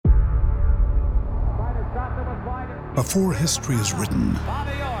Before history is written,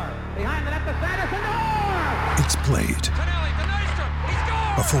 it's played.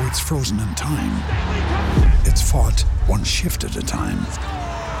 Before it's frozen in time, it's fought one shift at a time.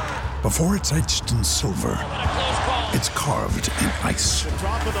 Before it's etched in silver, it's carved in ice.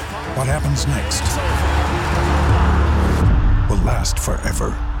 What happens next will last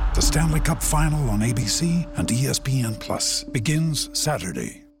forever. The Stanley Cup Final on ABC and ESPN Plus begins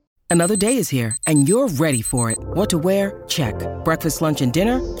Saturday. Another day is here, and you're ready for it. What to wear? Check. Breakfast, lunch, and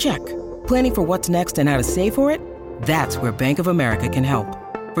dinner? Check. Planning for what's next and how to save for it? That's where Bank of America can help.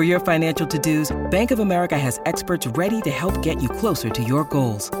 For your financial to-dos, Bank of America has experts ready to help get you closer to your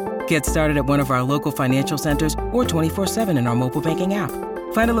goals. Get started at one of our local financial centers or 24/7 in our mobile banking app.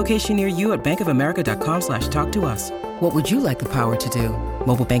 Find a location near you at bankofamerica.com/talktous. What would you like the power to do?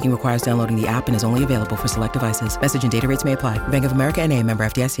 Mobile banking requires downloading the app and is only available for select devices. Message and data rates may apply. Bank of America N.A., member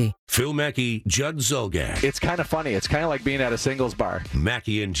FDIC. Phil Mackey, Judd Zulgad. It's kind of funny. It's kind of like being at a singles bar.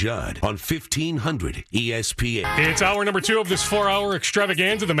 Mackey and Judd on 1500 ESPN. It's hour number 2 of this 4-hour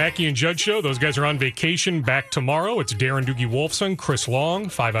extravaganza, the Mackey and Judd Show. Those guys are on vacation back tomorrow. It's Darren Doogie Wolfson, Chris Long,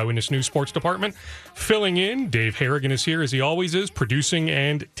 5 Eyewitness News Sports Department. Filling in, Dave Harrigan is here as he always is, producing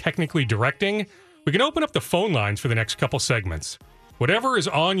and technically directing. We can open up the phone lines for the next couple segments. Whatever is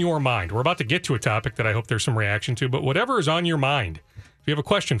on your mind. We're about to get to a topic that I hope there's some reaction to, but whatever is on your mind. If you have a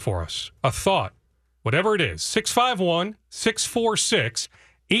question for us, a thought, whatever it is,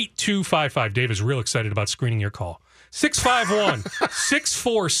 651-646-8255. Dave is real excited about screening your call.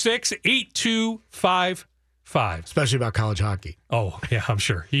 651-646-8255. Especially about college hockey. Oh, yeah, I'm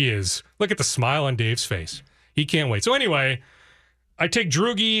sure. He is. Look at the smile on Dave's face. He can't wait. So anyway, I take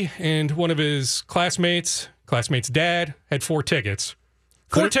Drugi and one of his classmates' dad had 4 tickets.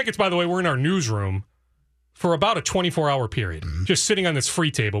 4 tickets, by the way, were in our newsroom for about a 24-hour period, just sitting on this free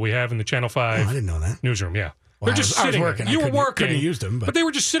table we have in the Channel 5 I didn't know that. newsroom. Yeah. Well, They're just sitting working. there. You were working. Couldn't have used them. But they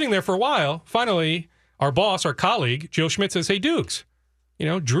were just sitting there for a while. Finally, our boss, our colleague, Joe Schmidt says, hey, Dukes, you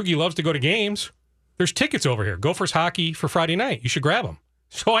know, Drugi loves to go to games. There's tickets over here. Gophers hockey for Friday night. You should grab them.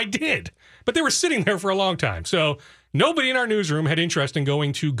 So I did. But they were sitting there for a long time. So nobody in our newsroom had interest in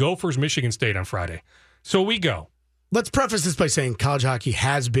going to Gophers Michigan State on Friday. So we go. Let's preface this by saying college hockey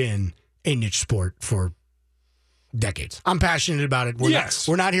has been a niche sport for decades. I'm passionate about it.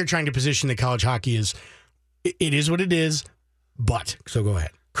 We're not here trying to position that college hockey is, it is what it is, but, so go ahead.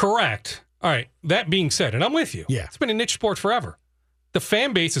 Correct. All right. That being said, and I'm with you. Yeah. It's been a niche sport forever. The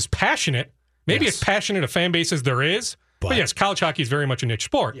fan base is passionate. Maybe as passionate a fan base as there is. But yes, college hockey is very much a niche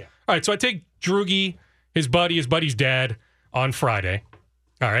sport. Yeah. All right. So I take Drugi, his buddy's dad on Friday.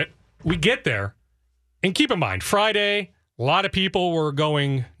 All right. We get there. And keep in mind, Friday, a lot of people were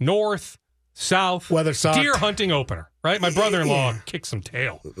going north, south. Weather sucked. Deer hunting opener, right? My brother-in-law kicked some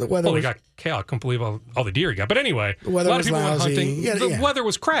tail. The weather Holy got kale. I couldn't believe all the deer he got. But anyway, the weather a lot of people was went lousy. hunting. The weather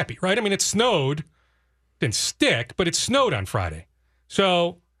was crappy, right? I mean, it snowed. Didn't stick, but it snowed on Friday.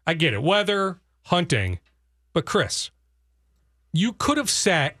 So I get it. Weather, hunting. But Chris, you could have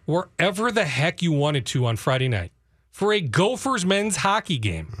sat wherever the heck you wanted to on Friday night for a Gophers men's hockey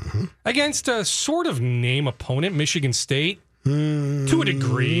game against a sort of name opponent, Michigan State, to a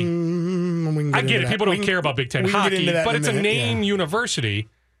degree. I get it. People don't care about Big Ten hockey, but it's a name university,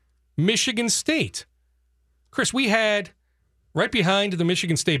 Michigan State. Chris, we had right behind the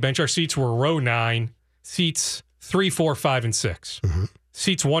Michigan State bench, our seats were row 9, seats 3, 4, 5, and 6.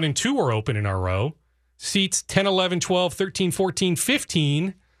 Seats 1 and 2 were open in our row. Seats 10, 11, 12, 13, 14,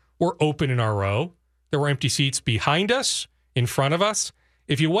 15 were open in our row. There were empty seats behind us, in front of us.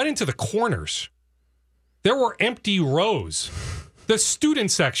 If you went into the corners, there were empty rows. The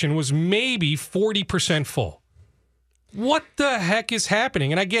student section was maybe 40% full. What the heck is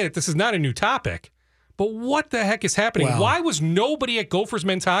happening? And I get it, this is not a new topic, but what the heck is happening? Well, why was nobody at Gophers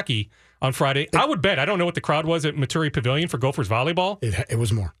men's hockey on Friday? I would bet, I don't know what the crowd was at Maturi Pavilion for Gophers volleyball. It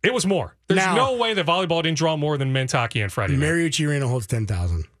was more. It was more. There's no way that volleyball didn't draw more than men's hockey on Friday night. Mariucci Arena holds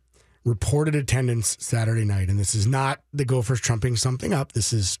 10,000. Reported attendance Saturday night, and this is not the Gophers trumping something up.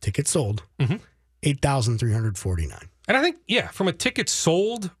 This is tickets sold, 8,349. And I think, from a tickets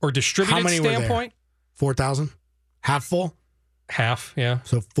sold or distributed standpoint, 4,000, half full, half, yeah.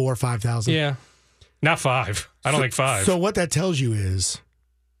 So 4,000 or 5,000, yeah, not 5. I don't think 5. So what that tells you is,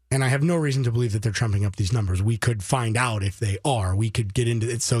 and I have no reason to believe that they're trumping up these numbers. We could find out if they are. We could get into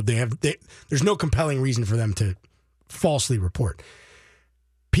it. So there's no compelling reason for them to falsely report.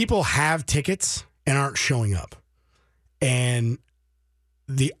 People have tickets and aren't showing up. And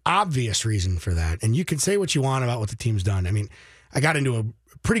the obvious reason for that, and you can say what you want about what the team's done. I mean, I got into a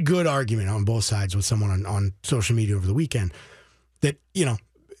pretty good argument on both sides with someone on social media over the weekend that,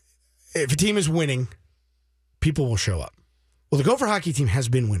 if a team is winning, people will show up. Well, the Gopher hockey team has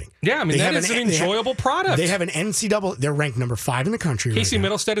been winning. Yeah, I mean, that is an enjoyable product. They have an NCAA. They're ranked number 5 in the country. Casey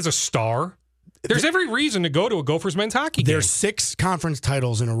Middlestead is a star. There's every reason to go to a Gophers men's hockey game. Their 6 conference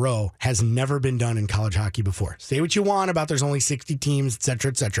titles in a row has never been done in college hockey before. Say what you want about there's only 60 teams, et cetera,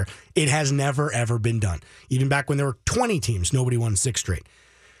 et cetera. It has never, ever been done. Even back when there were 20 teams, nobody won 6 straight.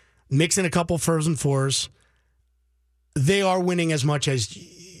 Mix in a couple Frozen Fours. They are winning as much as...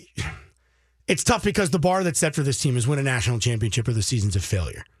 It's tough because the bar that's set for this team is win a national championship or the season's a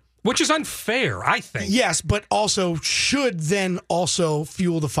failure. Which is unfair, I think. Yes, but also should then also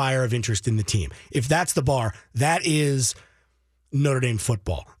fuel the fire of interest in the team. If that's the bar, that is Notre Dame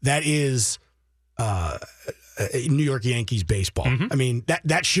football. That is New York Yankees baseball. Mm-hmm. I mean,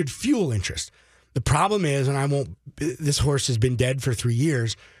 that should fuel interest. The problem is, and this horse has been dead for 3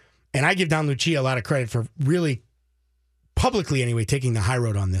 years, and I give Don Lucia a lot of credit for really, publicly anyway, taking the high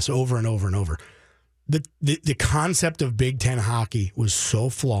road on this over and over and over. The concept of Big Ten hockey was so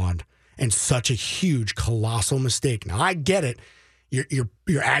flawed and such a huge, colossal mistake. Now, I get it.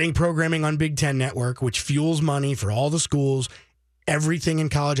 You're adding programming on Big Ten Network, which fuels money for all the schools. Everything in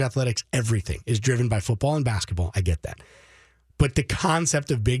college athletics, everything is driven by football and basketball. I get that. But the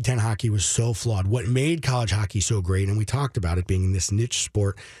concept of Big Ten hockey was so flawed. What made college hockey so great, and we talked about it being this niche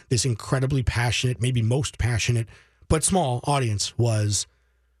sport, this incredibly passionate, maybe most passionate, but small audience, was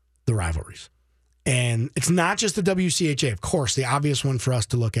the rivalries. And it's not just the WCHA. Of course, the obvious one for us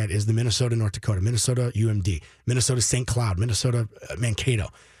to look at is the Minnesota-North Dakota, Minnesota-UMD, Minnesota-St. Cloud,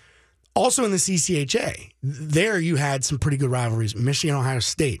 Minnesota-Mankato. Also in the CCHA, there you had some pretty good rivalries. Michigan-Ohio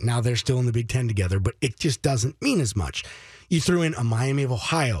State, now they're still in the Big Ten together, but it just doesn't mean as much. You threw in a Miami of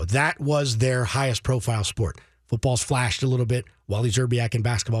Ohio. That was their highest profile sport. Football's flashed a little bit. Wally Zerbiak in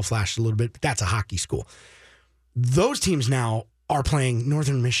basketball flashed a little bit, but that's a hockey school. Those teams now are playing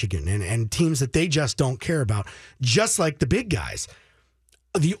Northern Michigan and teams that they just don't care about, just like the big guys.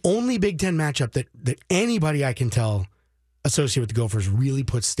 The only Big Ten matchup that anybody I can tell associated with the Gophers really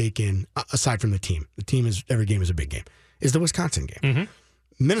puts stake in, aside from the team is, every game is a big game, is the Wisconsin game.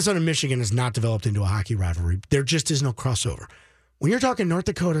 Mm-hmm. Minnesota-Michigan has not developed into a hockey rivalry. There just is no crossover. When you're talking North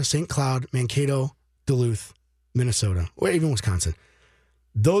Dakota, St. Cloud, Mankato, Duluth, Minnesota, or even Wisconsin,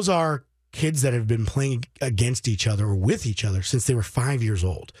 those are kids that have been playing against each other or with each other since they were 5 years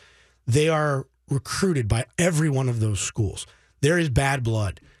old. They are recruited by every one of those schools. There is bad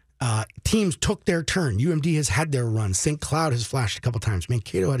blood. Teams took their turn. UMD has had their run. St. Cloud has flashed a couple times.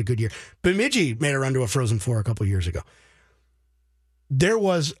 Mankato had a good year. Bemidji made a run to a Frozen Four a couple years ago. There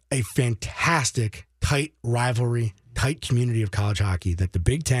was a fantastic, tight rivalry, tight community of college hockey that the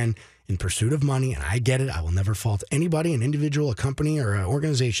Big Ten, in pursuit of money, and I get it, I will never fault anybody, an individual, a company, or an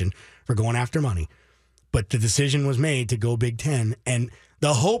organization for going after money. But the decision was made to go Big Ten, and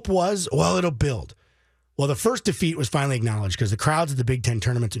the hope was, well, it'll build. Well, the first defeat was finally acknowledged because the crowds at the Big Ten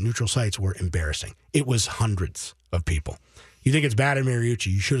tournaments at neutral sites were embarrassing. It was hundreds of people. You think it's bad in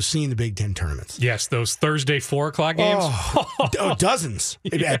Mariucci, you should have seen the Big Ten tournaments. Yes, those Thursday 4 o'clock games. Dozens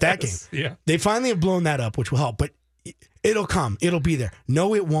at that game. Yeah. They finally have blown that up, which will help, but it'll come. It'll be there.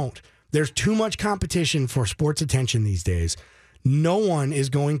 No, it won't. There's too much competition for sports attention these days. No one is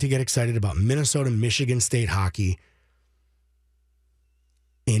going to get excited about Minnesota-Michigan State hockey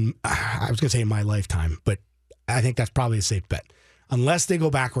I was going to say in my lifetime, but I think that's probably a safe bet. Unless they go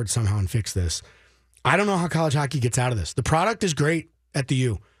backwards somehow and fix this. I don't know how college hockey gets out of this. The product is great at the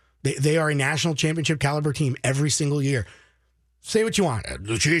U. They are a national championship caliber team every single year. Say what you want.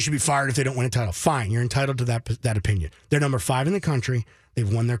 Lucia should be fired if they don't win a title. Fine, you're entitled to that opinion. They're number 5 in the country.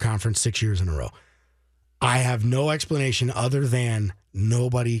 They've won their conference 6 years in a row. I have no explanation other than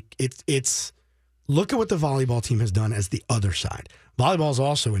nobody. It's look at what the volleyball team has done as the other side. Volleyball is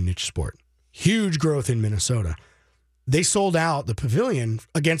also a niche sport. Huge growth in Minnesota. They sold out the pavilion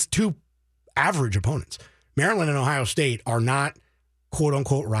against 2 average opponents. Maryland and Ohio State are not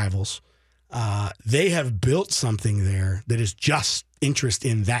quote-unquote rivals. They have built something there that is just interest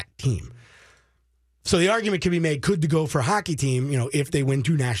in that team. So the argument could be made, could the Gopher hockey team, if they win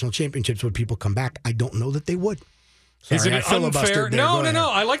 2 national championships, would people come back? I don't know that they would. Sorry, is it unfair? No.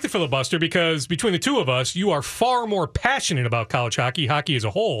 I like the filibuster because between the two of us, you are far more passionate about college hockey as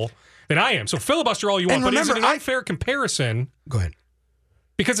a whole, than I am. So filibuster all you want, but is it an unfair comparison? Go ahead.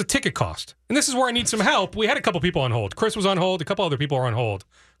 Because of ticket cost. And this is where I need some help. We had a couple people on hold. Chris was on hold. A couple other people are on hold.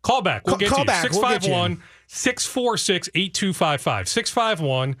 Call back. We'll get to you.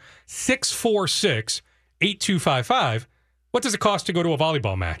 651-646-8255. 651-646-8255. What does it cost to go to a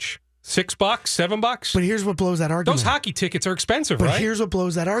volleyball match? $6, $7? But here's what blows that argument. Those hockey tickets are expensive, right? But here's what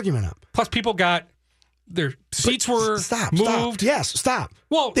blows that argument up. Plus, people got their seats were moved. Yes, stop.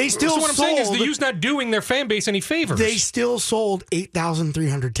 Well, they still so what I'm saying is the sold- U's not doing their fan base any favors. They still sold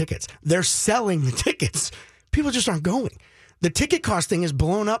 8,300 tickets. They're selling the tickets. People just aren't going. The ticket cost thing is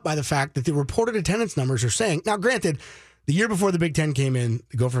blown up by the fact that the reported attendance numbers are saying, now granted, the year before the Big Ten came in,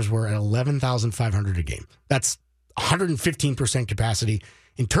 the Gophers were at 11,500 a game. That's 115% capacity.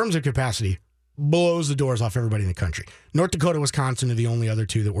 In terms of capacity, blows the doors off everybody in the country. North Dakota, Wisconsin are the only other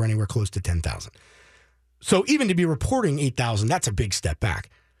two that were anywhere close to 10,000. So even to be reporting 8,000, that's a big step back.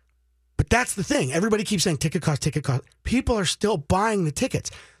 But that's the thing. Everybody keeps saying ticket cost, ticket cost. People are still buying the tickets.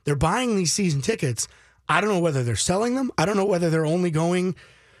 They're buying these season tickets. I don't know whether they're selling them. I don't know whether they're only going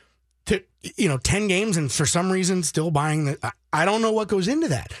to 10 games and for some reason still buying the. I don't know what goes into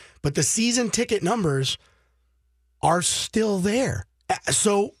that. But the season ticket numbers are still there.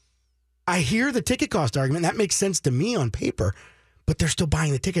 So I hear the ticket cost argument. That makes sense to me on paper. But they're still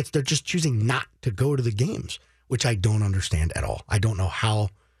buying the tickets. They're just choosing not to go to the games, which I don't understand at all. I don't know how.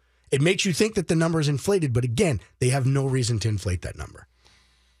 It makes you think that the number is inflated, but again, they have no reason to inflate that number.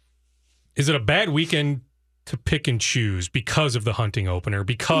 Is it a bad weekend to pick and choose because of the hunting opener?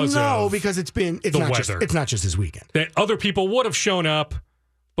 Because it's weather. It's not just this weekend. That other people would have shown up,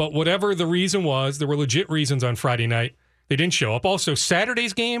 but whatever the reason was, there were legit reasons on Friday night they didn't show up. Also,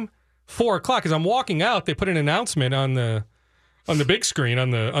 Saturday's game, 4:00. As I'm walking out, they put an announcement on the big screen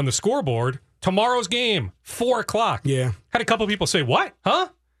on the scoreboard. Tomorrow's game, 4:00. Yeah. Had a couple people say, "What? Huh?"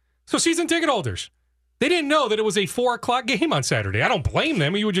 So season ticket holders, they didn't know that it was a 4:00 game on Saturday. I don't blame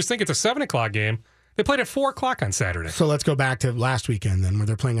them. You would just think it's a 7:00 game. They played at 4:00 on Saturday. So let's go back to last weekend then, where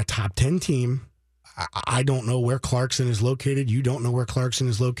they're playing a top 10 team. I don't know where Clarkson is located. You don't know where Clarkson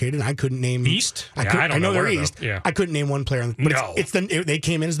is located. I couldn't name East. I know they're where, East. Yeah. I couldn't name one player. But No. they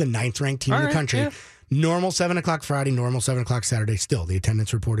came in as the 9th ranked team in the country. Yeah. Normal 7:00 Friday, normal 7:00 Saturday. Still, the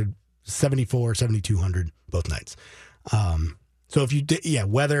attendance reported 74, 7,200 both nights. So if you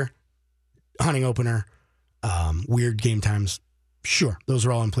weather, hunting opener, weird game times, sure, those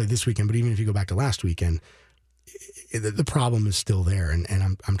are all in play this weekend. But even if you go back to last weekend, the problem is still there.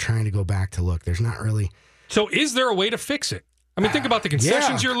 And I'm trying to go back to look. There's not really. So is there a way to fix it? I mean, think about the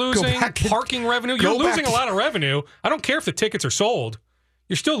concessions you're losing, parking revenue. You're losing a lot of revenue. I don't care if the tickets are sold.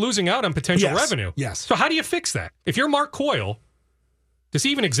 You're still losing out on potential revenue. Yes. So how do you fix that? If you're Mark Coyle, does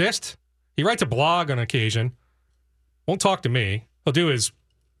he even exist? He writes a blog on occasion. Won't talk to me. He'll do his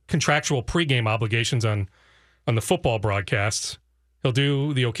contractual pregame obligations on the football broadcasts. He'll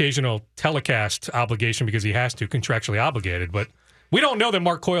do the occasional telecast obligation because he has to, contractually obligated. But we don't know that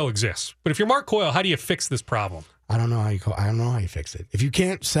Mark Coyle exists. But if you're Mark Coyle, how do you fix this problem? I don't know how you fix it. If you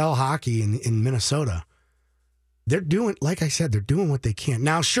can't sell hockey in Minnesota, they're doing, like I said, they're doing what they can.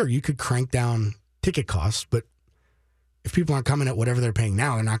 Now, sure, you could crank down ticket costs, but if people aren't coming at whatever they're paying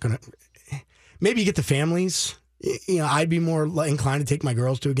now, they're not going to. Maybe you get the families. I'd be more inclined to take my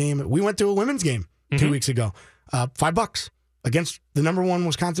girls to a game. We went to a women's game 2 weeks ago. $5 against the number 1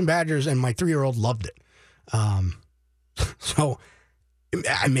 Wisconsin Badgers, and my 3-year-old loved it. So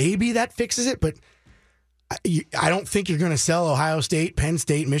maybe that fixes it, but I don't think you're going to sell Ohio State, Penn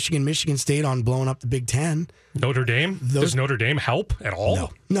State, Michigan State on blowing up the Big Ten. Notre Dame? Does Notre Dame help at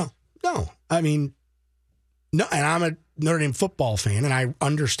all? No. I mean, no. And I'm a Notre Dame football fan, and I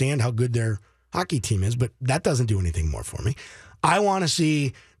understand how good their hockey team is, but that doesn't do anything more for me. I want to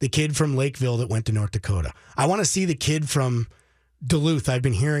see the kid from Lakeville that went to North Dakota. I want to see the kid from Duluth I've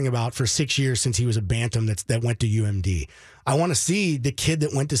been hearing about for 6 years since he was a Bantam that went to UMD. I want to see the kid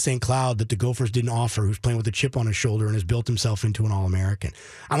that went to St. Cloud that the Gophers didn't offer, who's playing with a chip on his shoulder and has built himself into an All-American.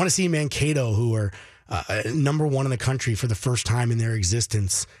 I want to see Mankato, who are number 1 in the country for the first time in their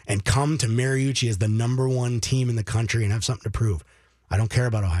existence, and come to Mariucci as the number 1 team in the country and have something to prove. I don't care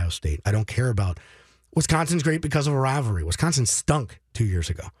about Ohio State. I don't care about Wisconsin's great because of a rivalry. Wisconsin stunk 2 years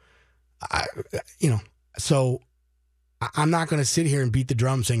ago. So I'm not going to sit here and beat the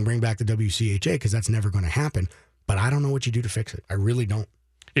drum saying bring back the WCHA because that's never going to happen. But I don't know what you do to fix it. I really don't.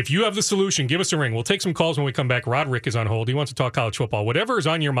 If you have the solution, give us a ring. We'll take some calls when we come back. Roderick is on hold. He wants to talk college football. Whatever is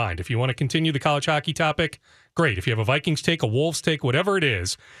on your mind. If you want to continue the college hockey topic, great. If you have a Vikings take, a Wolves take, whatever it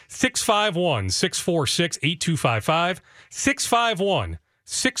is, 651-646-8255.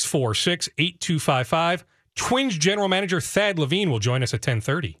 651-646-8255. Twins general manager Thad Levine will join us at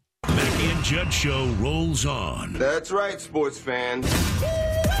 10:30. Mackey and Judd Show rolls on. That's right, sports fans.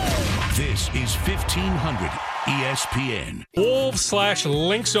 This is 1500 ESPN.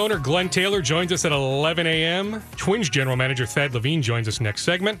 Wolves/Lynx owner Glenn Taylor joins us at 11 a.m. Twins general manager Thad Levine joins us next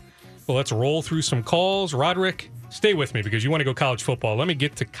segment. Well, let's roll through some calls. Roderick, stay with me because you want to go college football. Let me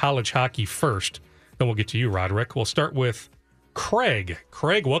get to college hockey first. Then we'll get to you, Roderick. We'll start with Craig.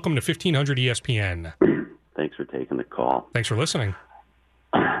 Craig, welcome to 1500 ESPN. Thanks for taking the call. Thanks for listening.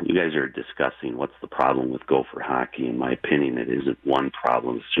 You guys are discussing what's the problem with Gopher hockey. In my opinion, it isn't one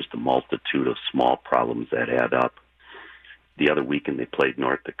problem. It's just a multitude of small problems that add up. The other weekend they played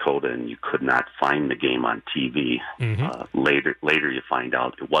North Dakota, and you could not find the game on TV. Later you find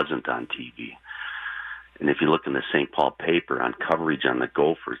out it wasn't on TV. And if you look in the St. Paul paper on coverage on the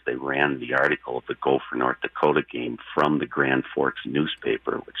Gophers, they ran the article of the Gopher North Dakota game from the Grand Forks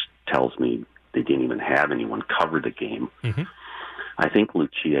newspaper, which tells me they didn't even have anyone cover the game. I think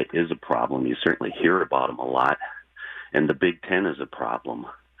Lucia is a problem. You certainly hear about him a lot. And the Big Ten is a problem.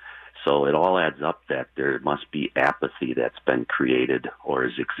 So it all adds up that there must be apathy that's been created or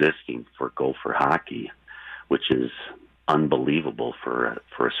is existing for Gopher hockey, which is unbelievable for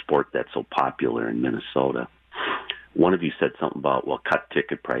a sport that's so popular in Minnesota. One of you said something about, well, cut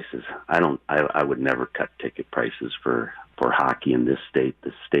ticket prices. I would never cut ticket prices for hockey in this state.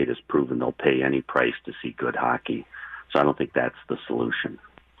 This state has proven they'll pay any price to see good hockey. So I don't think that's the solution.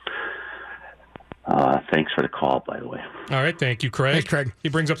 Thanks for the call, by the way. All right, thank you, Craig. Thanks, Craig. He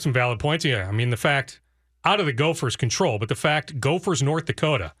brings up some valid points. Yeah, I mean, the fact, out of the Gophers' control, but the fact Gophers North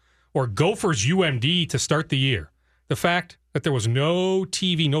Dakota or Gophers UMD to start the year, the fact that there was no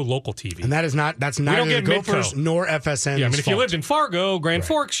TV, no local TV. And that's neither the Gophers nor FSN's Yeah, I mean, if you fault. lived in Fargo, Grand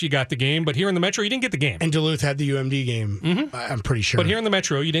Forks, you got the game, but here in the Metro, you didn't get the game. And Duluth had the UMD game, I'm pretty sure. But here in the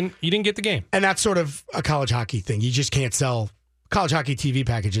Metro, you didn't get the game. And that's sort of a college hockey thing. You just can't sell college hockey TV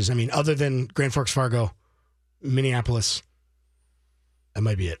packages. I mean, other than Grand Forks, Fargo, Minneapolis, that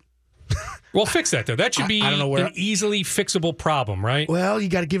might be it. Well, fix that, though. That should be I don't know where, an easily fixable problem, right? Well, you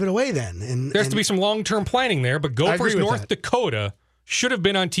got to give it away then. And there has to be some long-term planning there, but Gophers North Dakota should have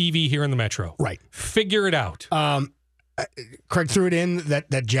been on TV here in the Metro. Right. Figure it out. Craig threw it in,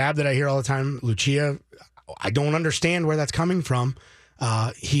 that jab that I hear all the time, Lucia. I don't understand where that's coming from.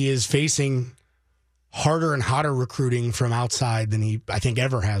 He is facing harder and hotter recruiting from outside than he, I think,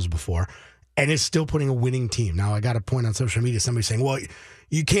 ever has before, and is still putting a winning team. Now, I got a point on social media, somebody saying, well,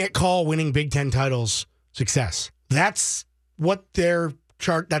 you can't call winning Big Ten titles success. That's what their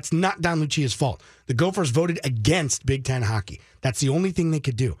chart, that's not Don Lucia's fault. The Gophers voted against Big Ten hockey. That's the only thing they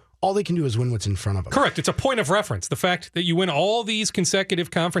could do. All they can do is win what's in front of them. Correct. It's a point of reference. The fact that you win all these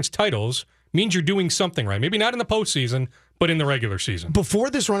consecutive conference titles means you're doing something right. Maybe not in the postseason, but in the regular season. Before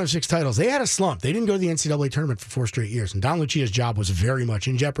this run of 6 titles, they had a slump. They didn't go to the NCAA tournament for 4 straight years, and Don Lucia's job was very much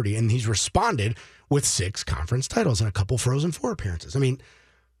in jeopardy, and he's responded with 6 conference titles and a couple Frozen Four appearances. I mean,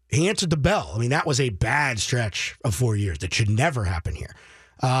 he answered the bell. I mean, that was a bad stretch of 4 years that should never happen here.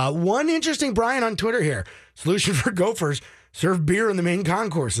 One interesting, Brian on Twitter here, solution for Gophers, serve beer in the main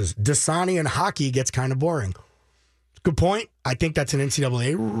concourses. Dasani and hockey gets kind of boring. Good point. I think that's an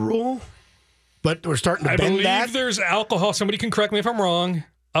NCAA rule. But we're starting to bend that. I believe there's alcohol. Somebody can correct me if I'm wrong.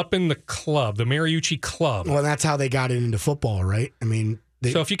 Up in the club, the Mariucci Club. Well, that's how they got it into football, right? I mean,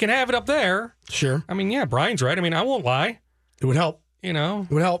 so if you can have it up there, sure. I mean, yeah, Brian's right. I mean, I won't lie. It would help. You know,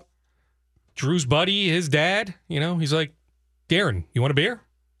 it would help. Drew's buddy, his dad. You know, he's like, Darren, you want a beer?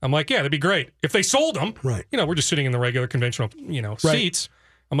 I'm like, yeah, that'd be great if they sold them. Right. You know, we're just sitting in the regular conventional, seats.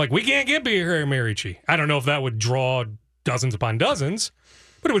 I'm like, we can't get beer here at Mariucci. I don't know if that would draw dozens upon dozens.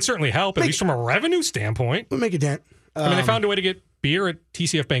 But it would certainly help, at least from a revenue standpoint. We'll make a dent. I mean, they found a way to get beer at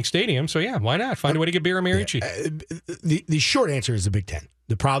TCF Bank Stadium, so yeah, why not? Find a way to get beer at Mariucci. Yeah, the short answer is the Big Ten.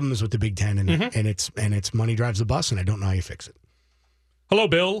 The problem is with the Big Ten, and it's money drives the bus, and I don't know how you fix it. Hello,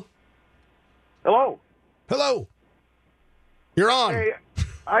 Bill. Hello. You're on. Hey,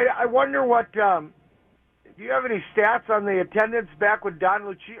 I wonder what, do you have any stats on the attendance back when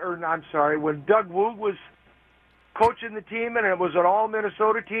when Doug Woog was coaching the team, and it was an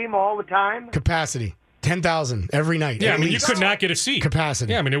all-Minnesota team all the time? Capacity, 10,000 every night. Yeah, I mean, you could not get a seat.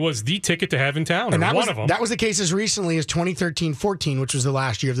 Capacity. Yeah, I mean, it was the ticket to have in town, and that one of them. That was the case as recently as 2013-14, which was the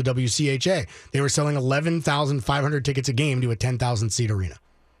last year of the WCHA. They were selling 11,500 tickets a game to a 10,000-seat arena.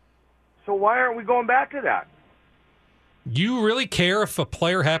 So why aren't we going back to that? You really care if a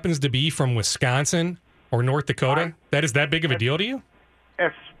player happens to be from Wisconsin or North Dakota? That is that big of a deal to you?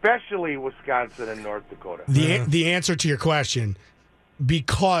 Especially Wisconsin and North Dakota. The answer to your question,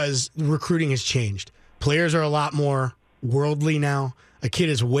 because recruiting has changed. Players are a lot more worldly now. A kid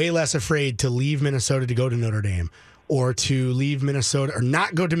is way less afraid to leave Minnesota to go to Notre Dame, or to leave Minnesota, or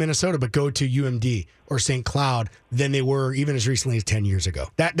not go to Minnesota, but go to UMD or St. Cloud than they were even as recently as 10 years ago.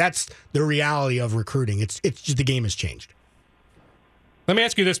 That's the reality of recruiting. It's just the game has changed. Let me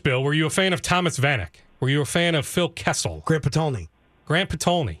ask you this, Bill. Were you a fan of Thomas Vanek? Were you a fan of Phil Kessel? Grant Patolny.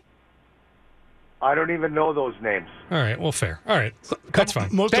 I don't even know those names. All right, well, fair. All right, that's fine.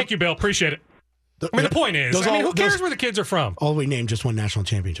 Thank you, Bill. Appreciate it. I mean, the point is, who cares where the kids are from? All we named just won national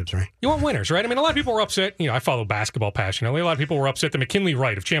championships, right? You want winners, right? I mean, a lot of people were upset. I follow basketball passionately. A lot of people were upset that McKinley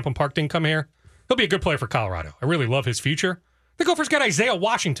Wright of Champlin Park didn't come here. He'll be a good player for Colorado. I really love his future. The Gophers got Isaiah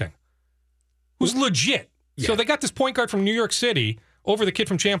Washington, who's legit. Yeah. So they got this point guard from New York City over the kid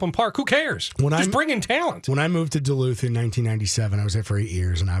from Champlin Park. Who cares? Just bring in talent. When I moved to Duluth in 1997, I was there for 8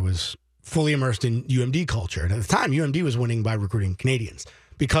 years, and I was fully immersed in UMD culture. And at the time, UMD was winning by recruiting Canadians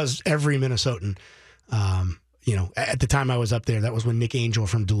because every Minnesotan, at the time I was up there, that was when Nick Angel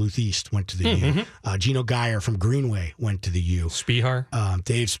from Duluth East went to the U. Gino Geyer from Greenway went to the U. Spihar.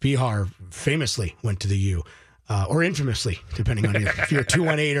 Dave Spihar famously went to the U, or infamously, depending on if you're a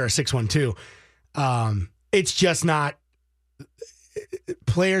 218 or a 612. It's just not.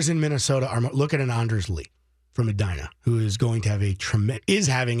 Players in Minnesota are look at an Anders Lee from Edina, who is going to have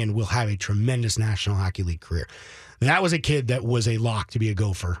having and will have a tremendous National Hockey League career. That was a kid that was a lock to be a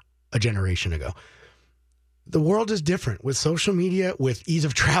Gopher a generation ago. The world is different with social media, with ease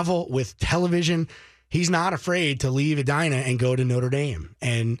of travel, with television. He's not afraid to leave Edina and go to Notre Dame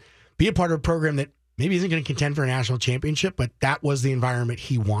and be a part of a program that maybe isn't going to contend for a national championship, but that was the environment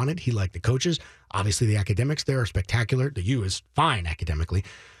he wanted. He liked the coaches. Obviously, the academics there are spectacular. The U is fine academically.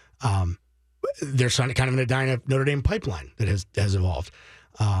 There's kind of an Edina Notre Dame pipeline that has evolved.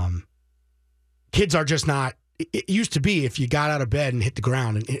 Kids are just not. It used to be if you got out of bed and hit the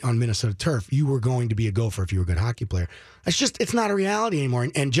ground on Minnesota turf, you were going to be a Gopher if you were a good hockey player. It's not a reality anymore.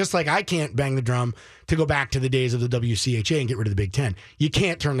 And just like I can't bang the drum to go back to the days of the WCHA and get rid of the Big Ten, you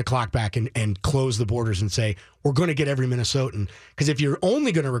can't turn the clock back and close the borders and say, we're going to get every Minnesotan. Because if you're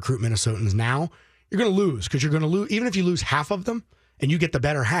only going to recruit Minnesotans now, you're going to lose. Because you're going to lose, even if you lose half of them and you get the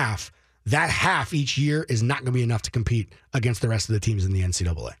better half, that half each year is not going to be enough to compete against the rest of the teams in the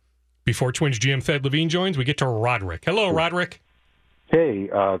NCAA. Before Twins GM Thad Levine joins, we get to Roderick. Hello, Roderick. Hey,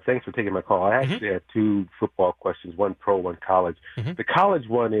 thanks for taking my call. I actually had two football questions, one pro, one college. The college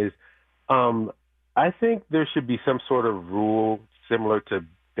one is, I think there should be some sort of rule similar to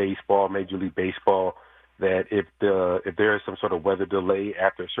baseball, Major League Baseball, that if there is some sort of weather delay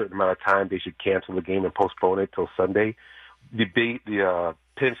after a certain amount of time, they should cancel the game and postpone it till Sunday. The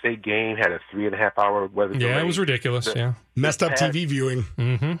Penn State game had a 3.5-hour weather delay. Yeah, it was ridiculous. Messed up TV viewing.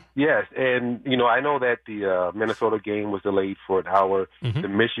 Yes, and I know that the Minnesota game was delayed for an hour. The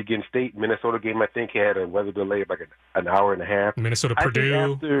Michigan State Minnesota game, I think, had a weather delay of like an hour and a half. Minnesota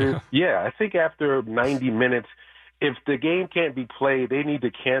Purdue. I think after 90 minutes, if the game can't be played, they need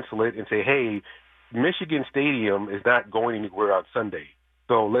to cancel it and say, hey, Michigan Stadium is not going anywhere on Sunday.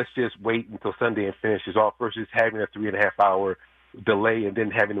 So let's just wait until Sunday and finish this off versus having a 3.5-hour delay and then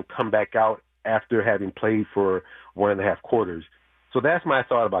having them come back out after having played for 1.5 quarters. So that's my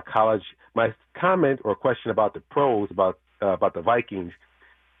thought about college. My comment or question about the pros, about the Vikings,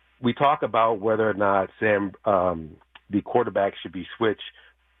 we talk about whether or not Sam, the quarterback, should be switched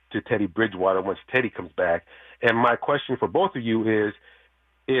to Teddy Bridgewater once Teddy comes back. And my question for both of you is,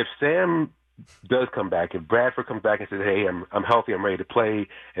 if Sam does come back, if Bradford comes back and says, hey, I'm healthy, I'm ready to play,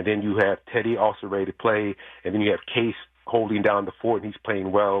 and then you have Teddy also ready to play, and then you have Case holding down the fort and he's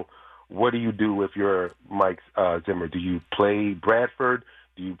playing well, what do you do if you're Mike Zimmer? Do you play Bradford?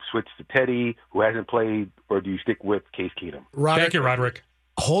 Do you switch to Teddy, who hasn't played, or do you stick with Case Keenum? Thank you, Roderick.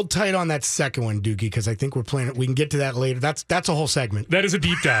 Hold tight on that second one, Doogie, because I think we're playing it. We can get to that later. That's a whole segment. That is a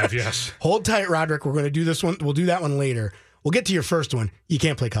deep dive, yes. Hold tight, Roderick. We're going to do this one. We'll do that one later. We'll get to your first one. You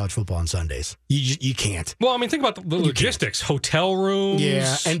can't play college football on Sundays. You can't. Well, I mean, think about the logistics. Hotel rooms.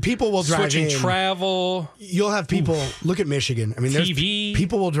 Yeah, and people will drive switching travel. You'll have people, look at Michigan. I mean, TV.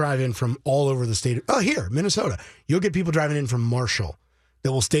 People will drive in from all over the state. Here, Minnesota. You'll get people driving in from Marshall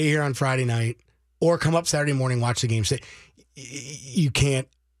that will stay here on Friday night or come up Saturday morning, watch the game. You can't.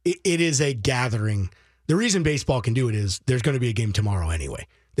 It is a gathering. The reason baseball can do it is there's going to be a game tomorrow anyway.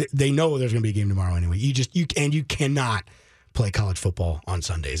 They know there's going to be a game tomorrow anyway. You cannot play college football on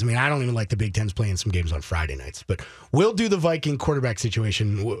Sundays. I mean, I don't even like the Big Ten's playing some games on Friday nights, but we'll do the Viking quarterback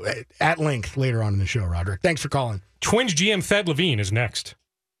situation at length later on in the show, Roderick. Thanks for calling. Twins GM Thad Levine is next.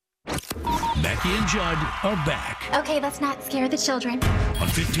 Becky and Judd are back. Okay, let's not scare the children. On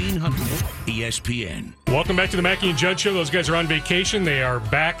 1500 ESPN. Welcome back to the Mackey and Judd Show. Those guys are on vacation. They are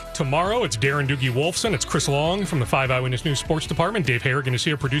back tomorrow. It's Darren Doogie Wolfson. It's Chris Long from the 5 Eyewitness News Sports Department. Dave Harrigan is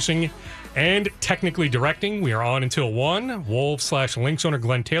here producing and technically directing. We are on until 1. Wolves/Lynx owner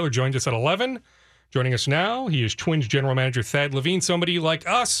Glenn Taylor joins us at 11. Joining us now, he is Twins General Manager Thad Levine, somebody like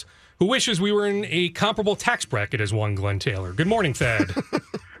us who wishes we were in a comparable tax bracket as one Glenn Taylor. Good morning, Thad.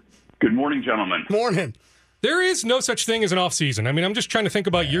 Good morning, gentlemen. Morning. There is no such thing as an off season. I mean, I'm just trying to think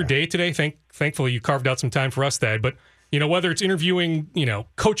about your day today. Thankfully, you carved out some time for us, Thad. But whether it's interviewing,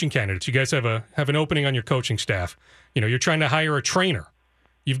 coaching candidates. You guys have an opening on your coaching staff. You're trying to hire a trainer.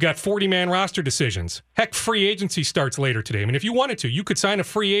 You've got 40-man roster decisions. Heck, free agency starts later today. I mean, if you wanted to, you could sign a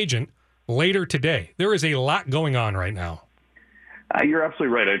free agent later today. There is a lot going on right now. You're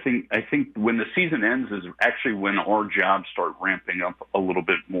absolutely right. I think when the season ends is actually when our jobs start ramping up a little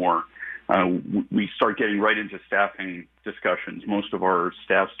bit more. We start getting right into staffing discussions. Most of our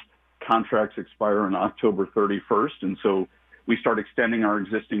staff's contracts expire on October 31st, and so we start extending our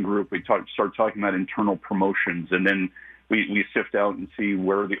existing group. We start talking about internal promotions, and then we sift out and see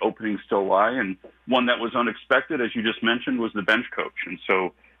where the openings still lie. And one that was unexpected, as you just mentioned, was the bench coach. And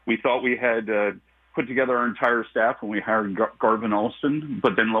so we thought we had put together our entire staff when we hired Garvin Alston,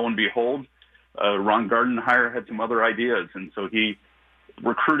 but then lo and behold, Ron Gardenhire had some other ideas, and so he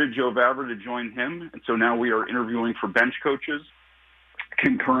recruited Joe Vavra to join him. And so now we are interviewing for bench coaches,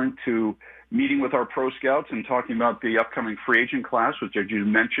 concurrent to meeting with our pro scouts and talking about the upcoming free agent class, which, as you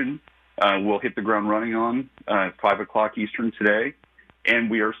mentioned, we'll hit the ground running on 5 o'clock Eastern today.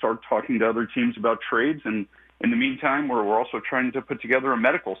 And we are start talking to other teams about trades. And in the meantime, we're also trying to put together a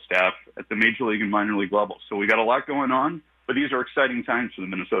medical staff at the major league and minor league level. So we got a lot going on, but these are exciting times for the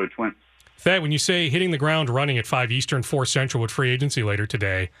Minnesota Twins. Thad, when you say hitting the ground running at 5 Eastern, 4 Central with free agency later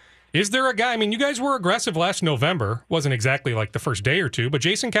today, is there a guy? I mean, you guys were aggressive last November. Wasn't exactly like the first day or two, but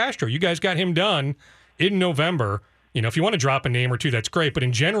Jason Castro, you guys got him done in November. If you want to drop a name or two, that's great. But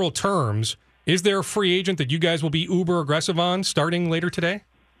in general terms, is there a free agent that you guys will be uber aggressive on starting later today?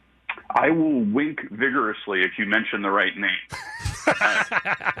 I will wink vigorously if you mention the right name.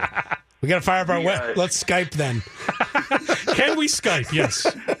 We got to fire up our let's Skype then. Can we Skype? Yes.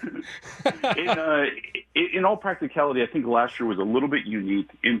 In all practicality, I think last year was a little bit unique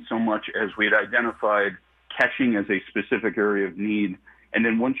in so much as we had identified catching as a specific area of need. And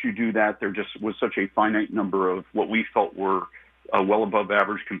then once you do that, there just was such a finite number of what we felt were well above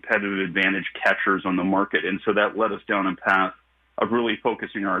average competitive advantage catchers on the market. And so that led us down a path of really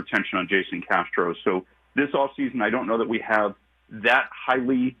focusing our attention on Jason Castro. So this offseason, I don't know that we have that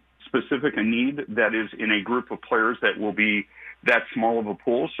highly specific a need that is in a group of players that will be that small of a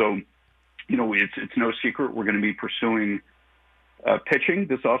pool. So, it's no secret we're going to be pursuing pitching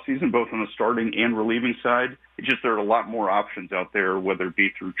this offseason, both on the starting and relieving side. It's just there are a lot more options out there, whether it be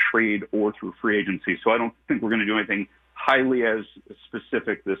through trade or through free agency. So I don't think we're going to do anything highly as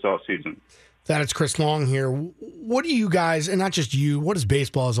specific this offseason. That it's Chris Long here. What do you guys, and not just you, what does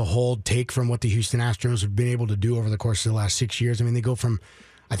baseball as a whole take from what the Houston Astros have been able to do over the course of the last 6 years? I mean, they go from,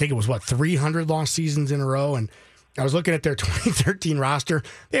 I think it was 300 lost seasons in a row, and I was looking at their 2013 roster.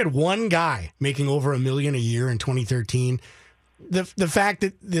 They had one guy making over $1 million a year in 2013. The fact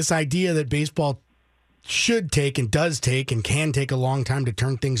that this idea that baseball should take and does take and can take a long time to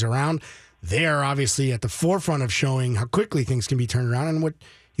turn things around, they are obviously at the forefront of showing how quickly things can be turned around, and what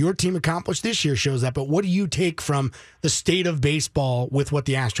your team accomplished this year shows that. But what do you take from the state of baseball with what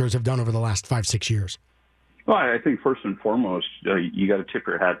the Astros have done over the last 5-6 years? Well, I think first and foremost, you got to tip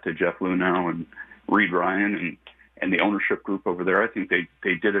your hat to Jeff Luhnow and Reed Ryan and the ownership group over there. I think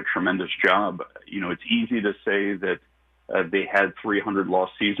they did a tremendous job. It's easy to say that they had 300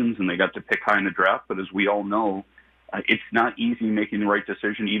 lost seasons and they got to pick high in the draft, but as we all know, it's not easy making the right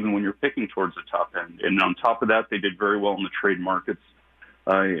decision even when you're picking towards the top end. And on top of that, they did very well in the trade markets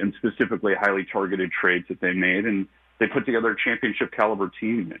and specifically highly targeted trades that they made. And they put together a championship caliber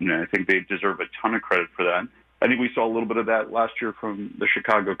team, and I think they deserve a ton of credit for that. I think we saw a little bit of that last year from the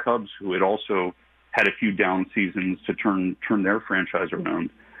Chicago Cubs, who had also had a few down seasons to turn their franchise around.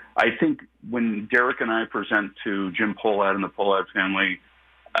 I think when Derek and I present to Jim Pohlad and the Pohlad family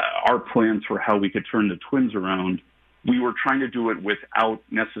our plans for how we could turn the Twins around, we were trying to do it without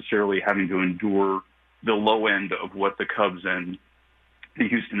necessarily having to endure the low end of what the Cubs and the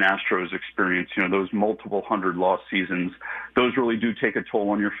Houston Astros experience. Those multiple 100 lost seasons, those really do take a toll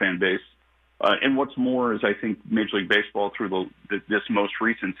on your fan base. And what's more is I think Major League Baseball, through this most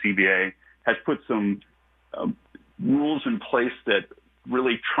recent CBA, has put some rules in place that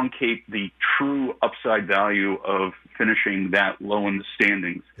really truncate the true upside value of finishing that low in the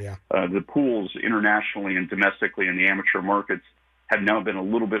standings. Yeah. The pools internationally and domestically in the amateur markets have now been a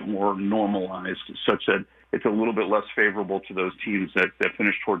little bit more normalized, such that it's a little bit less favorable to those teams that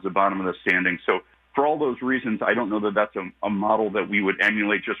finish towards the bottom of the standing. So for all those reasons, I don't know that that's a model that we would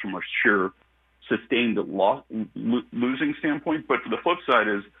emulate just from a sheer sustained losing standpoint. But the flip side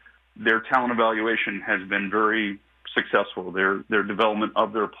is their talent evaluation has been very successful. Their development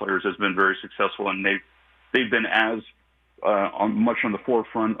of their players has been very successful, and they've been as much on the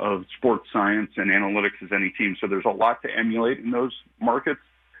forefront of sports science and analytics as any team. So there's a lot to emulate in those markets.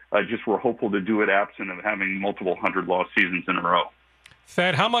 just we're hopeful to do it absent of having multiple 100-loss seasons in a row.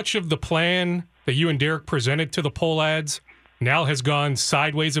 Thad, how much of the plan that you and Derek presented to the poll ads now has gone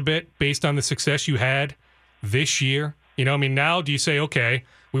sideways a bit based on the success you had this year? You know, I mean, now do you say, okay,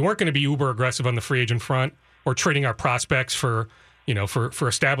 we weren't going to be uber aggressive on the free agent front or trading our prospects for, you know, for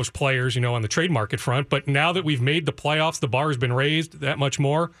established players, you know, on the trade market front. But now that we've made the playoffs, the bar has been raised that much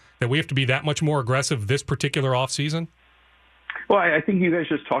more, that we have to be that much more aggressive this particular offseason? Well, I think you guys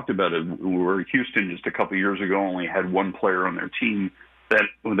just talked about it. Where Houston just a couple of years ago only had one player on their team that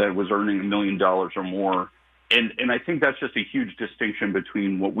was earning $1 million or more. And I think that's just a huge distinction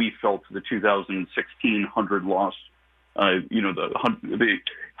between what we felt the 2016 100-loss, the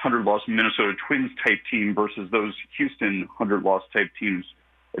 100-loss Minnesota Twins type team versus those Houston 100-loss type teams.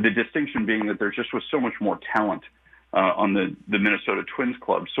 The distinction being that there just was so much more talent on the Minnesota Twins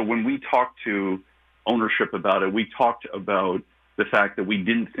club. So when we talked to ownership about it, we talked about the fact that we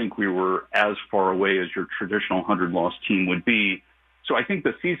didn't think we were as far away as your traditional 100-loss team would be. So I think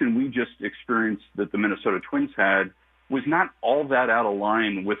the season we just experienced that the Minnesota Twins had was not all that out of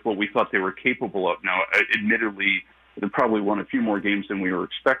line with what we thought they were capable of. Now, admittedly, they probably won a few more games than we were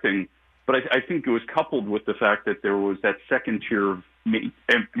expecting, but I think it was coupled with the fact that there was that second tier of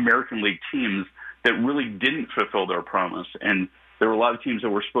American League teams that really didn't fulfill their promise. And there were a lot of teams that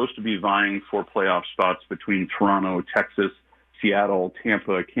were supposed to be vying for playoff spots between Toronto, Texas, Seattle,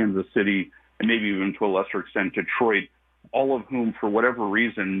 Tampa, Kansas City, and maybe even to a lesser extent Detroit, all of whom, for whatever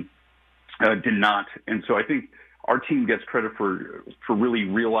reason, did not. And so I think our team gets credit for really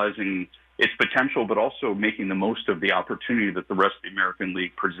realizing its potential, but also making the most of the opportunity that the rest of the American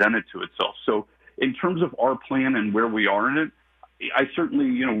League presented to itself. So in terms of our plan and where we are in it, I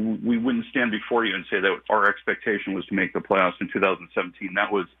certainly, we wouldn't stand before you and say that our expectation was to make the playoffs in 2017.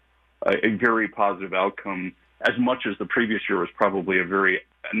 That was a very positive outcome, as much as the previous year was probably a very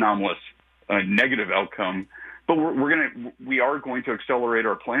anomalous negative outcome. But we are going to accelerate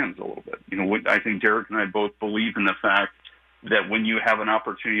our plans a little bit. I think Derek and I both believe in the fact that when you have an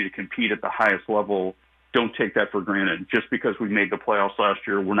opportunity to compete at the highest level, don't take that for granted. Just because we made the playoffs last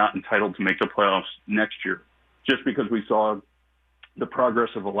year, we're not entitled to make the playoffs next year. Just because we saw the progress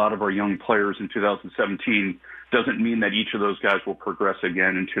of a lot of our young players in 2017 doesn't mean that each of those guys will progress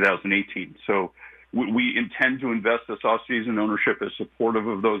again in 2018. So we intend to invest this offseason. Ownership is supportive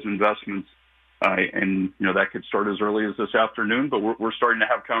of those investments. And that could start as early as this afternoon, but we're starting to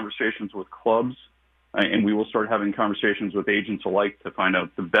have conversations with clubs, and we will start having conversations with agents alike to find out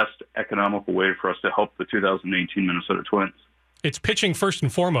the best economical way for us to help the 2018 Minnesota Twins. It's pitching first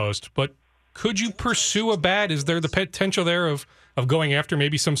and foremost, but could you pursue a bat? Is there the potential there of going after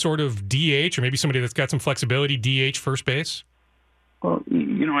maybe some sort of DH or maybe somebody that's got some flexibility, DH first base? Well,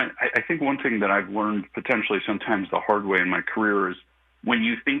 I think one thing that I've learned potentially sometimes the hard way in my career is when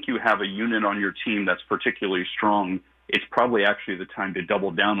you think you have a unit on your team that's particularly strong, it's probably actually the time to double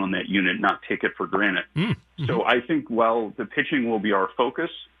down on that unit, not take it for granted. Mm-hmm. So I think while the pitching will be our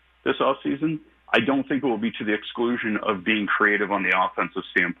focus this offseason, I don't think it will be to the exclusion of being creative on the offensive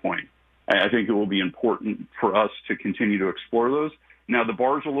standpoint. I think it will be important for us to continue to explore those. Now, the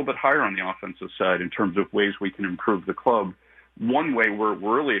bar is a little bit higher on the offensive side in terms of ways we can improve the club. One way we're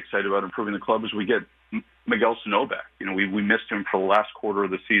really excited about improving the club is we get Miguel Sano back. We missed him for the last quarter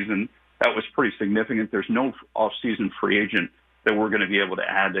of the season. That was pretty significant. There's no off-season free agent that we're going to be able to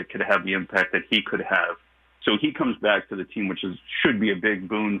add that could have the impact that he could have. So he comes back to the team, which should be a big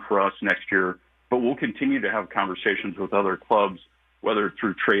boon for us next year. But we'll continue to have conversations with other clubs, whether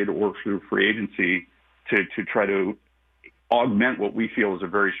through trade or through free agency, to try to augment what we feel is a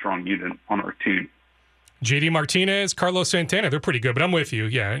very strong unit on our team. JD Martinez, Carlos Santana, they're pretty good, but I'm with you.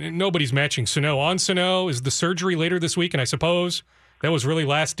 Yeah, nobody's matching Sano. On Sano, is the surgery later this week? And I suppose that was really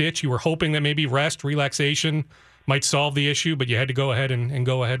last ditch. You were hoping that maybe rest, relaxation might solve the issue, but you had to go ahead and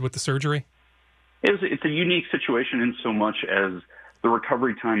go ahead with the surgery? It's a unique situation in so much as the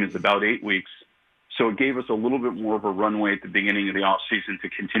recovery time is about 8 weeks. So it gave us a little bit more of a runway at the beginning of the offseason to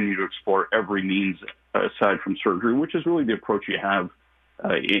continue to explore every means aside from surgery, which is really the approach you have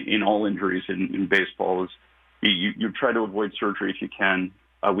in all injuries in baseball. Is you try to avoid surgery if you can.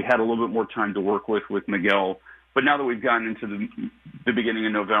 We had a little bit more time to work with Miguel, but now that we've gotten into the beginning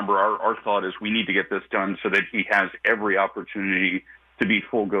of November, our thought is we need to get this done so that he has every opportunity to be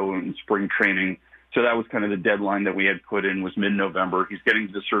full go in spring training. So that was kind of the deadline that we had put in, was mid-November. He's getting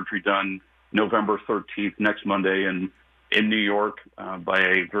the surgery done November 13th, next Monday, in New York by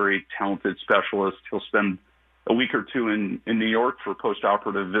a very talented specialist. He'll spend a week or two in New York for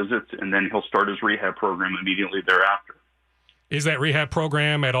post-operative visits, and then he'll start his rehab program immediately thereafter. Is that rehab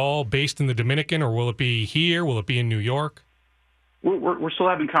program at all based in the Dominican, or will it be here? Will it be in New York? We're still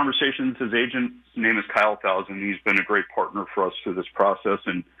having conversations. His agent's name is Kyle Thousand. He's been a great partner for us through this process,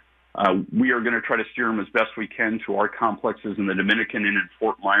 and we are going to try to steer him as best we can to our complexes in the Dominican and in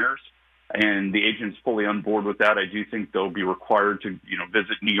Fort Myers. And the agent's fully on board with that. I do think they'll be required to,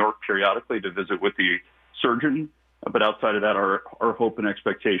 visit New York periodically to visit with the surgeon. But outside of that, our hope and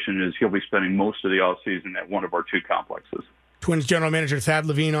expectation is he'll be spending most of the offseason at one of our 2 complexes. Twins general manager Thad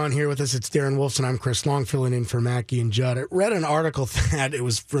Levine on here with us. It's Darren Wolfson. I'm Chris Long, filling in for Mackey and Judd. I read an article that it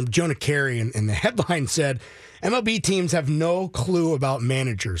was from Jonah Carey, and the headline said, MLB teams have no clue about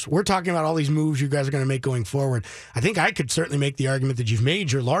managers. We're talking about all these moves you guys are going to make going forward. I think I could certainly make the argument that you've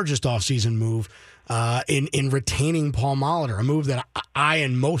made your largest offseason move in retaining Paul Molitor, a move that I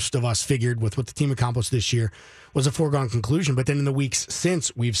and most of us figured with what the team accomplished this year was a foregone conclusion. But then in the weeks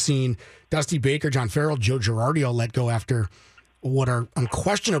since, we've seen Dusty Baker, John Farrell, Joe Girardi all let go after what are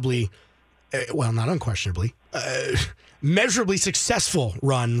unquestionably, not unquestionably, measurably successful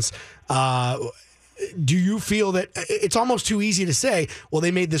runs. Do you feel that it's almost too easy to say, well, they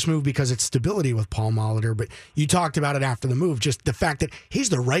made this move because it's stability with Paul Molitor, but you talked about it after the move, just the fact that he's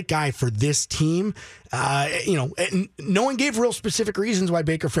the right guy for this team. No one gave real specific reasons why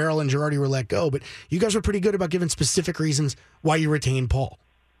Baker, Farrell, and Girardi were let go, but you guys were pretty good about giving specific reasons why you retained Paul.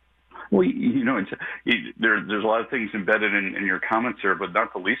 Well, there's a lot of things embedded in your comments there, but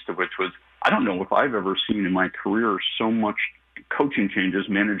not the least of which was, I don't know if I've ever seen in my career so much coaching changes,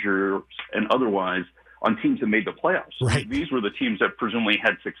 managers and otherwise, on teams that made the playoffs. Right. These were the teams that presumably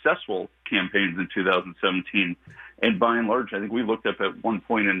had successful campaigns in 2017. And by and large, I think we looked up at one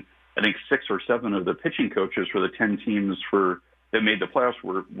point, and I think 6 or 7 of the pitching coaches for the 10 teams that made the playoffs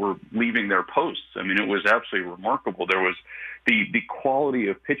were leaving their posts. I mean, it was absolutely remarkable. There was the quality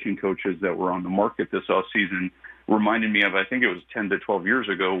of pitching coaches that were on the market this offseason reminded me of, I think it was 10 to 12 years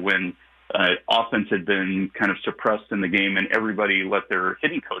ago when offense had been kind of suppressed in the game and everybody let their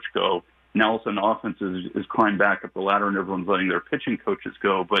hitting coach go. Now all of a sudden offense is climbed back up the ladder and everyone's letting their pitching coaches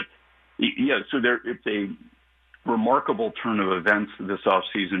go. But yeah, so it's a remarkable turn of events this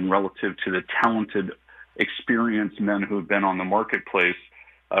offseason relative to the talented, experienced men who have been on the marketplace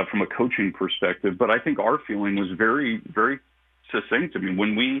from a coaching perspective. But I think our feeling was very, very succinct. I mean,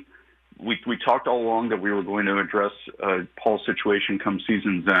 when we talked all along that we were going to address Paul's situation come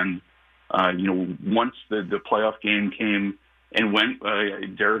season's end. Once the playoff game came and went,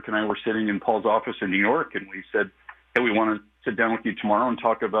 Derek and I were sitting in Paul's office in New York, and we said, hey, we want to sit down with you tomorrow and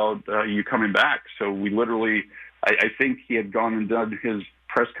talk about you coming back. So we literally, I think he had gone and done his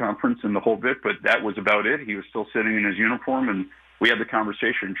press conference and the whole bit, but that was about it. He was still sitting in his uniform, and we had the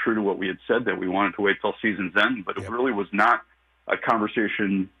conversation true to what we had said, that we wanted to wait till season's end, but it really was not a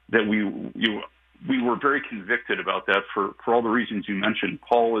conversation that we were very convicted about that for all the reasons you mentioned.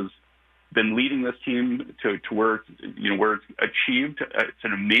 Paul has been leading this team to where it's achieved. It's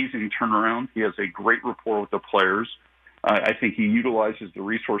an amazing turnaround. He has a great rapport with the players. I think he utilizes the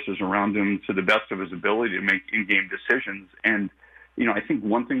resources around him to the best of his ability to make in-game decisions. And, I think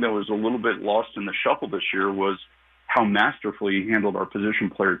one thing that was a little bit lost in the shuffle this year was how masterfully he handled our position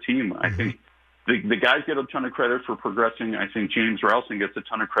player team. I think the guys get a ton of credit for progressing. I think James Ralston gets a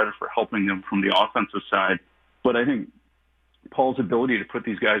ton of credit for helping them from the offensive side. But I think Paul's ability to put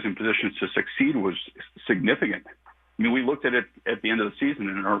these guys in positions to succeed was significant. I mean, we looked at it at the end of the season,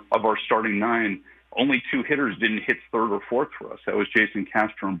 and of our starting 9, only 2 hitters didn't hit third or fourth for us. That was Jason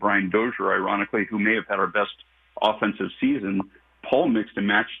Castro and Brian Dozier, ironically, who may have had our best offensive season. Paul mixed and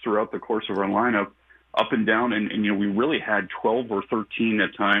matched throughout the course of our lineup, up and down, and we really had 12 or 13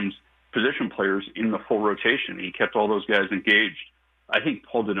 at times position players in the full rotation. He kept all those guys engaged. I think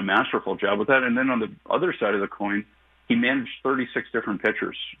Paul did a masterful job with that. And then on the other side of the coin, he managed 36 different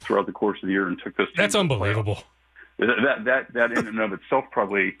pitchers throughout the course of the year and took this team. That's unbelievable. That in and of itself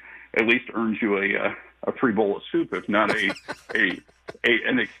probably at least earns you a free bowl of soup, if not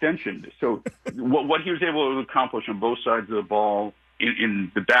an extension. So what he was able to accomplish on both sides of the ball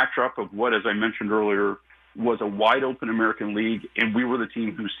in the backdrop of what, as I mentioned earlier, was a wide open American League, and we were the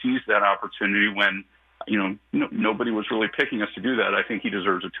team who seized that opportunity when nobody was really picking us to do that. I think he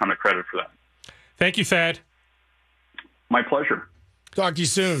deserves a ton of credit for that. Thank you, Thad. My pleasure. Talk to you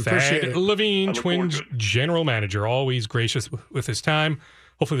soon. Thad Appreciate it. Levine, Twins general manager, always gracious with his time.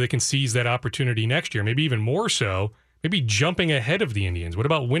 Hopefully they can seize that opportunity next year, maybe even more so, maybe jumping ahead of the Indians. What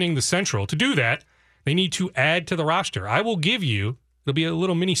about winning the Central? To do that, they need to add to the roster. I will give you, it'll be a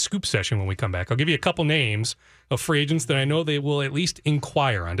little mini scoop session when we come back. I'll give you a couple names of free agents that I know they will at least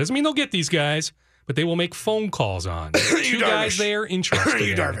inquire on. Doesn't mean they'll get these guys, but they will make phone calls on. 2 guys they are interested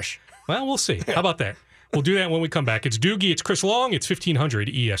in. Darvish. Well, we'll see. How about that? We'll do that when we come back. It's Doogie, it's Chris Long, it's 1500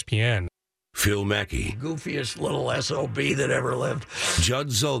 ESPN. Phil Mackey, Goofiest little SOB that ever lived. Judd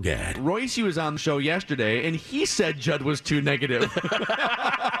Zulgad, Royce was on the show yesterday, and he said Judd was too negative.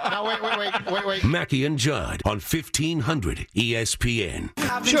 Now, wait. Mackey and Judd on 1500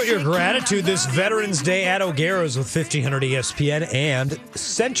 ESPN. Show your gratitude this Veterans Day at O'Gara's with 1500 ESPN and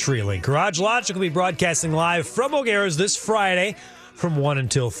CenturyLink. Garage Logic will be broadcasting live from O'Gara's this Friday from 1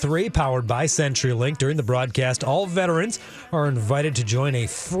 until 3, powered by CenturyLink. During the broadcast, all veterans are invited to join a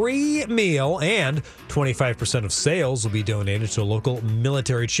free meal, and 25% of sales will be donated to a local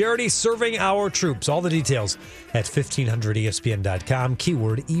military charity serving our troops. All the details at 1500ESPN.com,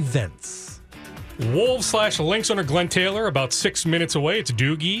 keyword events. Wolves/Lynx owner Glenn Taylor, about 6 minutes away. It's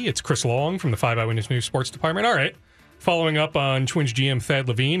Doogie. It's Chris Long from the 5 Eyewitness News Sports Department. All right. Following up on Twins GM Thad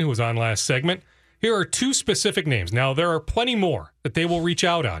Levine, who was on last segment. Here are 2 specific names. Now, there are plenty more that they will reach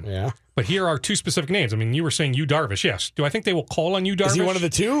out on. Yeah. But here are 2 specific names. I mean, you were saying Yu Darvish. Yes. Do I think they will call on Yu Darvish? Is he one of the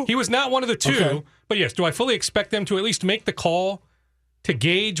 2? He was not one of the 2. Okay. But yes, do I fully expect them to at least make the call to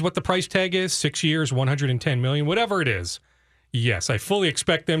gauge what the price tag is? 6 years, $110 million, whatever it is. Yes, I fully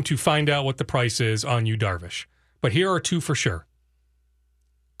expect them to find out what the price is on Yu Darvish. But here are 2 for sure.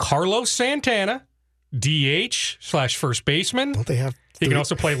 Carlos Santana, DH/first baseman. Don't they have 3? He can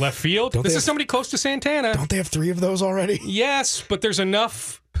also play left field. This is somebody close to Santana. Don't they have 3 of those already? Yes, but there's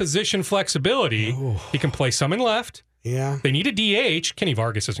enough position flexibility. Ooh. He can play some in left. Yeah. They need a DH. Kenny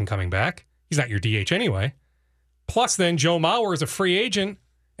Vargas isn't coming back. He's not your DH anyway. Plus, then, Joe Mauer is a free agent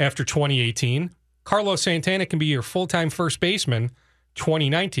after 2018. Carlos Santana can be your full-time first baseman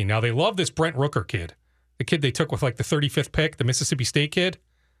 2019. Now, they love this Brent Rooker kid. The kid they took with like the 35th pick, the Mississippi State kid.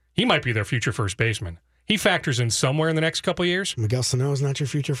 He might be their future first baseman. He factors in somewhere in the next couple of years. Miguel Sano is not your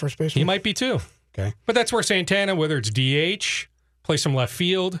future first baseman? He might be too. Okay. But that's where Santana, whether it's DH, play some left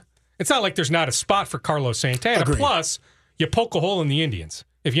field, it's not like there's not a spot for Carlos Santana. Agreed. Plus, you poke a hole in the Indians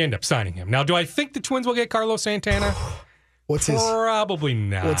if you end up signing him. Now, do I think the Twins will get Carlos Santana? Probably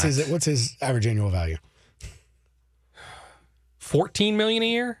not. What's his average annual value? $14 million a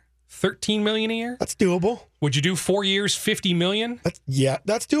year? $13 million a year? That's doable. Would you do 4 years, $50 million?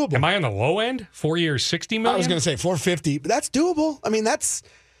 That's doable. Am I on the low end? 4 years, $60 million? I was going to say $450, but that's doable. I mean, that's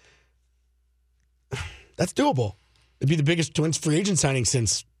doable. It'd be the biggest Twins free agent signing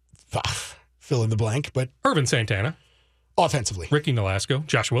since fill in the blank, but Irvin Santana. Offensively. Ricky Nolasco,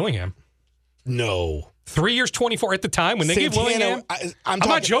 Josh Willingham. No. 3 years, 24 at the time when they gave Willingham. I'm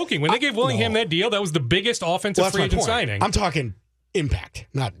not joking. When they gave Willingham that deal, that was the biggest offensive free agent signing. I'm talking impact,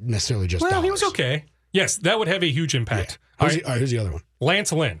 not necessarily just dollars. He was okay. Yes, that would have a huge impact. Yeah. All right, who's the other one?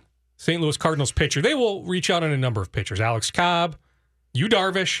 Lance Lynn, St. Louis Cardinals pitcher. They will reach out on a number of pitchers. Alex Cobb, Yu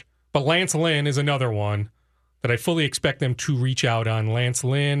Darvish, but Lance Lynn is another one that I fully expect them to reach out on. Lance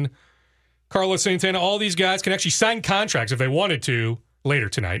Lynn, Carlos Santana, all these guys can actually sign contracts if they wanted to later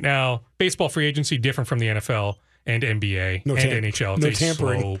tonight. Now, baseball free agency different from the NFL and NBA and NHL. No it's a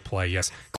tampering. slow play, yes.